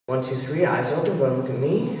1, 2, 3, eyes open, go and look at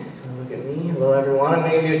me. Go and look at me. Hello everyone, I'm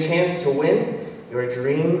going to give you a chance to win your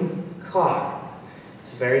dream car.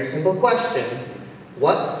 It's a very simple question.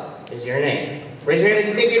 What is your name? Raise your hand if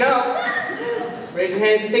you think you know. Raise your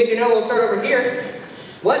hand if you think you know. We'll start over here.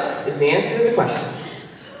 What is the answer to the question?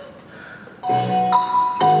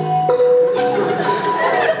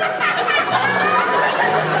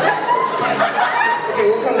 Okay,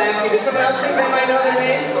 we'll come back to you. Does someone else think they might know their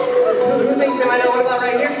name? Who thinks they might know? What about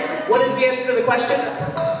right here? What is the answer to the question?